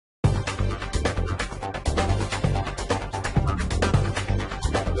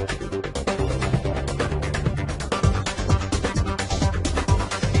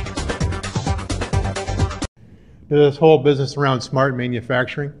this whole business around smart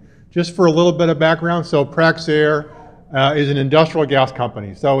manufacturing. Just for a little bit of background, so Praxair is an industrial gas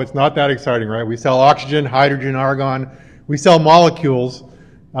company, so it's not that exciting, right? We sell oxygen, hydrogen, argon. We sell molecules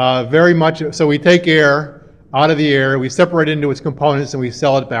very much, so we take air out of the air, we separate it into its components, and we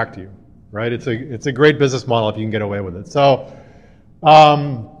sell it back to you, right? It's a great business model if you can get away with it. So,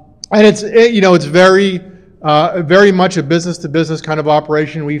 and it's very much a business-to-business kind of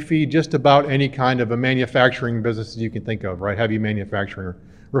operation. We feed just about any kind of a manufacturing business you can think of, right? Heavy manufacturing,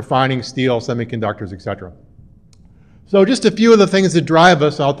 refining, steel, semiconductors, etc. So just a few of the things that drive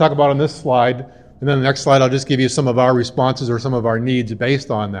us, I'll talk about on this slide, and then the next slide I'll just give you some of our responses or some of our needs based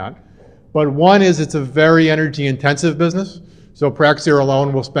on that. But one is it's a very energy-intensive business. So Praxair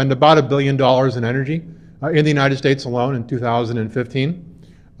alone will spend about $1 billion in energy in the United States alone in 2015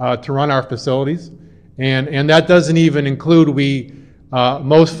 to run our facilities. And that doesn't even include,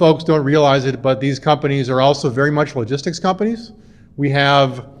 most folks don't realize it, but these companies are also very much logistics companies. We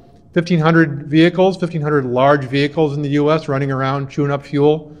have 1,500 vehicles, 1,500 large vehicles in the U.S. running around chewing up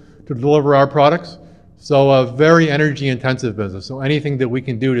fuel to deliver our products. So a very energy intensive business. So anything that we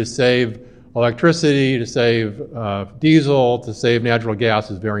can do to save electricity, to save diesel, to save natural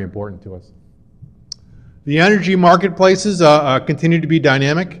gas is very important to us. The energy marketplaces continue to be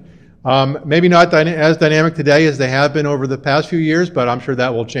dynamic. Maybe not as dynamic today as they have been over the past few years, but I'm sure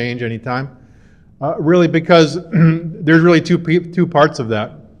that will change anytime. Really because there's really two parts of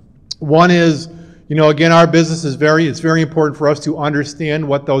that. One is, again, our business is it's very important for us to understand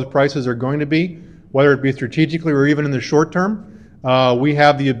what those prices are going to be, whether it be strategically or even in the short term. We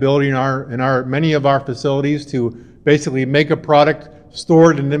have the ability in many of our facilities to basically make a product,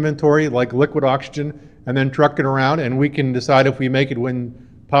 store it in inventory like liquid oxygen, and then truck it around, and we can decide if we make it when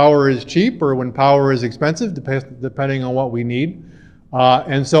power is cheap or when power is expensive, depending on what we need.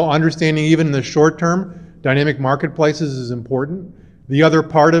 And so understanding even in the short term, dynamic marketplaces is important. The other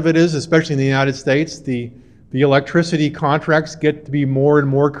part of it is, especially in the United States, the electricity contracts get to be more and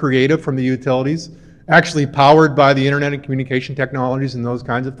more creative from the utilities, actually powered by the internet and communication technologies and those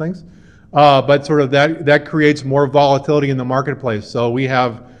kinds of things. But sort of that creates more volatility in the marketplace. So we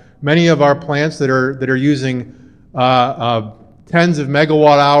have many of our plants that are using tens of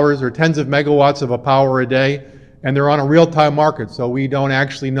megawatt hours or tens of megawatts of a power a day, and they're on a real-time market, so we don't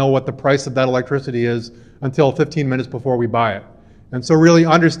actually know what the price of that electricity is until 15 minutes before we buy it. And so really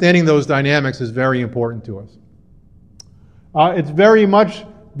understanding those dynamics is very important to us. It's very much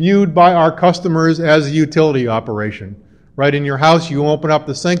viewed by our customers as a utility operation, right? In your house, you open up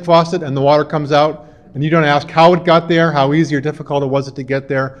the sink faucet and the water comes out, and you don't ask how it got there, how easy or difficult it was to get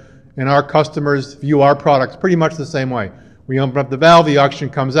there, and our customers view our products pretty much the same way. We open up the valve, the oxygen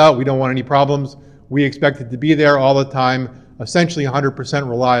comes out, we don't want any problems. We expect it to be there all the time, essentially 100%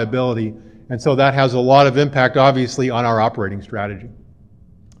 reliability. And so that has a lot of impact, obviously, on our operating strategy.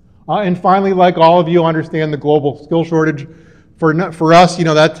 And finally, like all of you understand the global skill shortage. For us,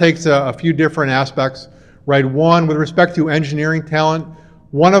 that takes a few different aspects, right? One, with respect to engineering talent,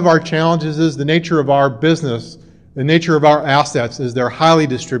 one of our challenges is the nature of our business, the nature of our assets is they're highly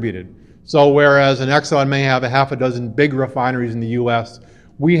distributed. So whereas an Exxon may have a half a dozen big refineries in the U.S.,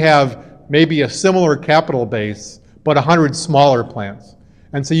 we have maybe a similar capital base, but 100 smaller plants.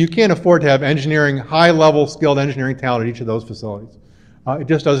 And so you can't afford to have high-level skilled engineering talent at each of those facilities. It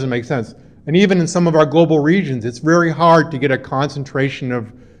just doesn't make sense. And even in some of our global regions, it's very hard to get a concentration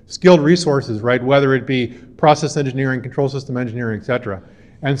of skilled resources, right? Whether it be process engineering, control system engineering, et cetera.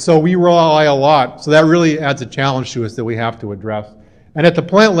 And so we rely a lot. So that really adds a challenge to us that we have to address. And at the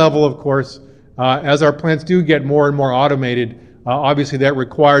plant level, of course, as our plants do get more and more automated, obviously that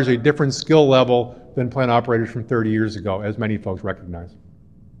requires a different skill level than plant operators from 30 years ago, as many folks recognize.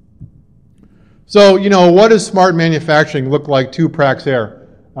 So, what does smart manufacturing look like to Praxair?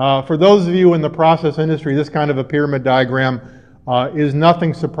 For those of you in the process industry, this kind of a pyramid diagram is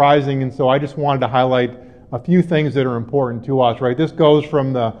nothing surprising, and so I just wanted to highlight a few things that are important to us, right? This goes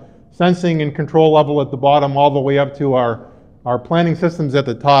from the sensing and control level at the bottom all the way up to our planning systems at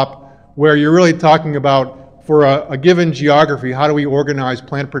the top, where you're really talking about, for a given geography, how do we organize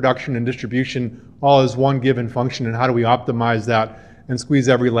plant production and distribution all as one given function, and how do we optimize that and squeeze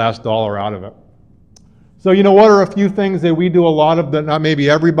every last dollar out of it? So, what are a few things that we do a lot of that not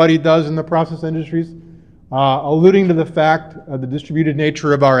maybe everybody does in the process industries? Alluding to the fact of the distributed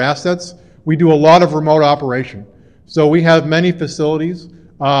nature of our assets, we do a lot of remote operation. So we have many facilities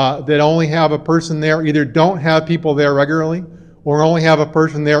that only have a person there, either don't have people there regularly, or only have a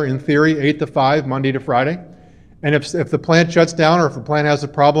person there in theory 8 to 5, Monday to Friday. And if the plant shuts down or if the plant has a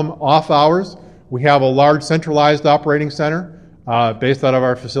problem off hours, we have a large centralized operating center based out of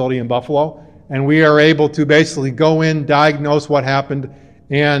our facility in Buffalo. and we are able to basically go in, diagnose what happened,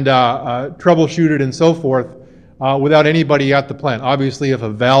 and troubleshoot it and so forth without anybody at the plant. Obviously, if a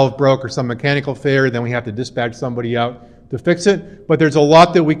valve broke or some mechanical failure, then we have to dispatch somebody out to fix it. But there's a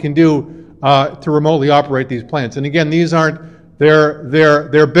lot that we can do to remotely operate these plants. And again, these aren't,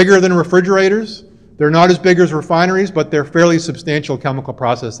 they're bigger than refrigerators. They're not as big as refineries, but they're fairly substantial chemical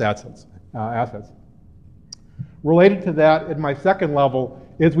process assets. Related to that, at my second level,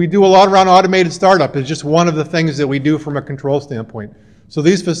 is we do a lot around automated startup. It's just one of the things that we do from a control standpoint. So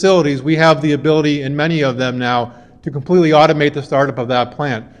these facilities, we have the ability in many of them now to completely automate the startup of that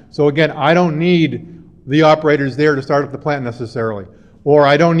plant. So again, I don't need the operators there to start up the plant necessarily, or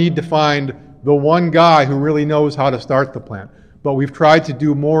I don't need to find the one guy who really knows how to start the plant. But we've tried to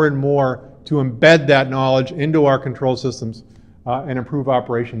do more and more to embed that knowledge into our control systems and improve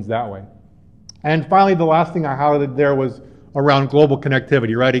operations that way. And finally, the last thing I highlighted there was around global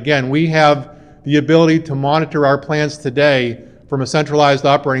connectivity, right? Again, we have the ability to monitor our plants today from a centralized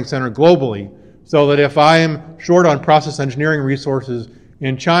operating center globally, so that if I am short on process engineering resources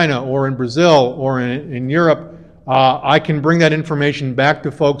in China or in Brazil or in Europe, I can bring that information back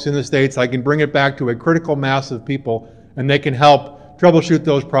to folks in the States. I can bring it back to a critical mass of people, and they can help troubleshoot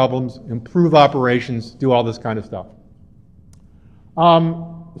those problems, improve operations, do all this kind of stuff.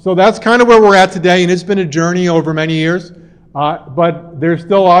 So that's kind of where we're at today, and it's been a journey over many years, but there's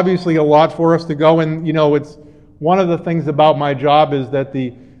still obviously a lot for us to go, and you know, it's one of the things about my job is that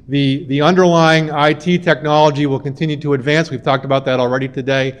the underlying IT technology will continue to advance. We've talked about that already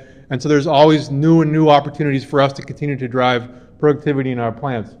today, and so there's always new and new opportunities for us to continue to drive productivity in our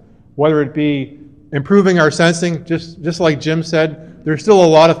plants, whether it be improving our sensing, just like Jim said. There's still a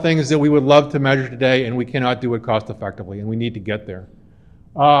lot of things that we would love to measure today, and we cannot do it cost effectively, and we need to get there.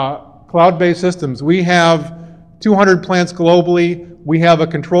 Cloud-based systems. We have 200 plants globally. We have a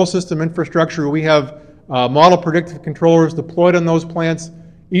control system infrastructure. We have model predictive controllers deployed on those plants.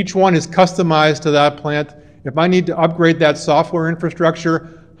 Each one is customized to that plant. If I need to upgrade that software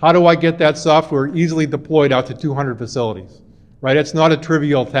infrastructure, how do I get that software easily deployed out to 200 facilities? Right? It's not a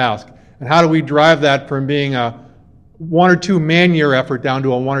trivial task. And how do we drive that from being a 1 or 2 man-year effort down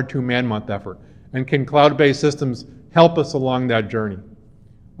to a 1 or 2 man-month effort? And can cloud-based systems help us along that journey?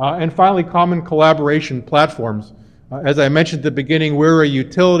 And finally, common collaboration platforms. As I mentioned at the beginning, we're a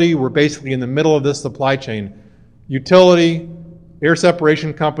utility. We're basically in the middle of this supply chain. Utility, air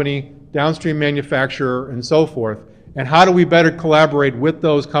separation company, downstream manufacturer, and so forth. And how do we better collaborate with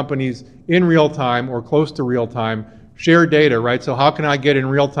those companies in real time or close to real time, share data, right? So how can I get in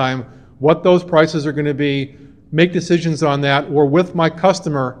real time what those prices are going to be, make decisions on that, or with my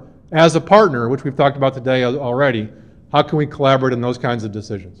customer as a partner, which we've talked about today already, how can we collaborate on those kinds of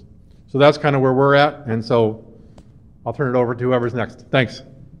decisions? So that's kind of where we're at, and so I'll turn it over to whoever's next. Thanks.